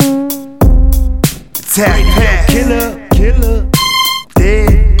Tap pass. Killer,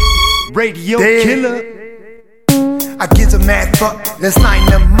 dead. Radio killer. I gives a mad fuck, let's line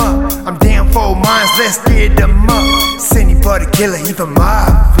them up. I'm down for minds, let's get them up. Is anybody killer, even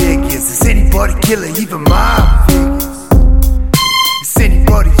my figures? Is anybody killer, even my figures? Is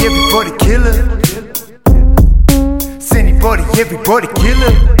anybody, everybody killer? Is anybody, everybody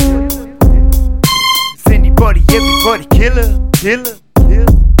killer? Is anybody, everybody killer?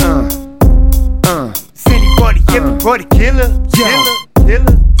 Is anybody, everybody killer?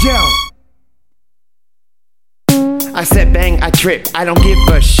 Yo. I said bang, I trip, I don't give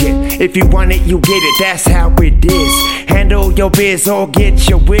a shit. If you want it, you get it, that's how it is. Handle your biz or get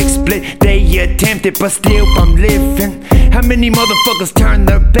your wig split. They attempted, but still I'm living. How many motherfuckers turn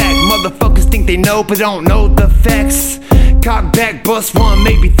their back? Motherfuckers think they know, but don't know the facts. Cock back, bust one,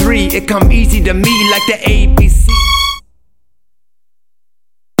 maybe three. It come easy to me like the ABC.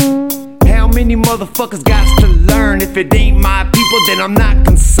 How many motherfuckers got to learn? If it ain't my people, then I'm not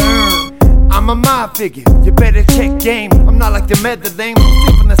concerned. I'm a mob figure, you better check game. I'm not like the method lame, I'm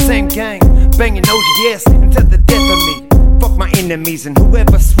still from the same gang. Banging ODS until the death of me. Fuck my enemies and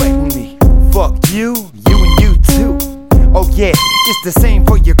whoever sweating me. Fuck you and you too. Oh yeah, it's the same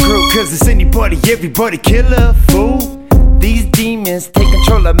for your crew. Cause it's anybody, everybody killer, fool. These demons take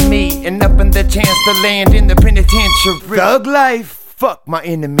control of me and up in the chance to land in the penitentiary. Thug life, fuck my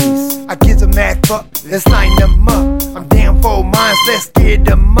enemies. I gives a mad fuck, let's line them up. I'm down for minds, let's get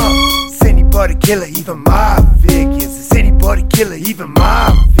them up. Is anybody killer, even my figures? Is anybody killer, even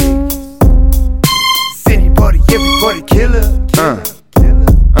my figures? Is anybody, everybody killer?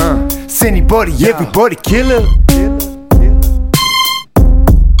 Is anybody, everybody killer?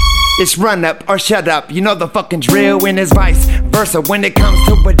 It's run up or shut up, you know the fucking drill. And it's vice versa when it comes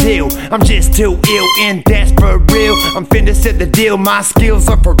to a deal. I'm just too ill and that's for real. I'm finna set the deal, my skills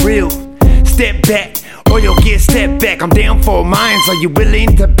are for real. Step back or you'll get stepped back. I'm down for mines, are you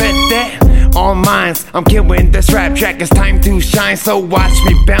willing to bet that? On mines, I'm killing this rap track. It's time to shine, so watch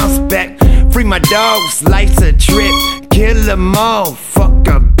me bounce back. Free my dogs, life's a trip. Kill them all, fuck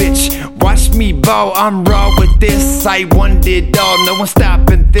a bitch. Watch me ball, I'm raw with this. I won it all, no one's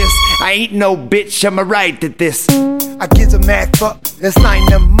stopping this. I ain't no bitch, I'm right at this. I gives a mad fuck, let's line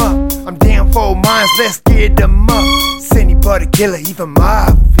them up. I'm down for minds, let's get them up. Is anybody killer, even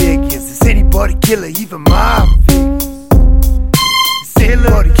my figures? Is anybody killer, even my figures? Is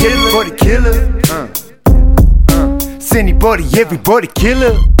anybody killer? Is anybody, everybody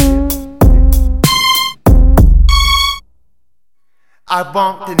killer? I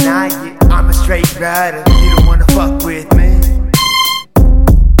won't deny it, I'm a straight rider. You don't wanna fuck with me.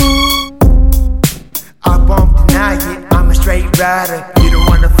 I won't deny it, I'm a straight rider. You don't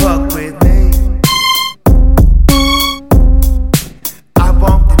wanna fuck with me. I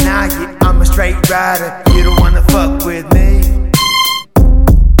won't deny it, I'm a straight rider. You don't wanna fuck with me.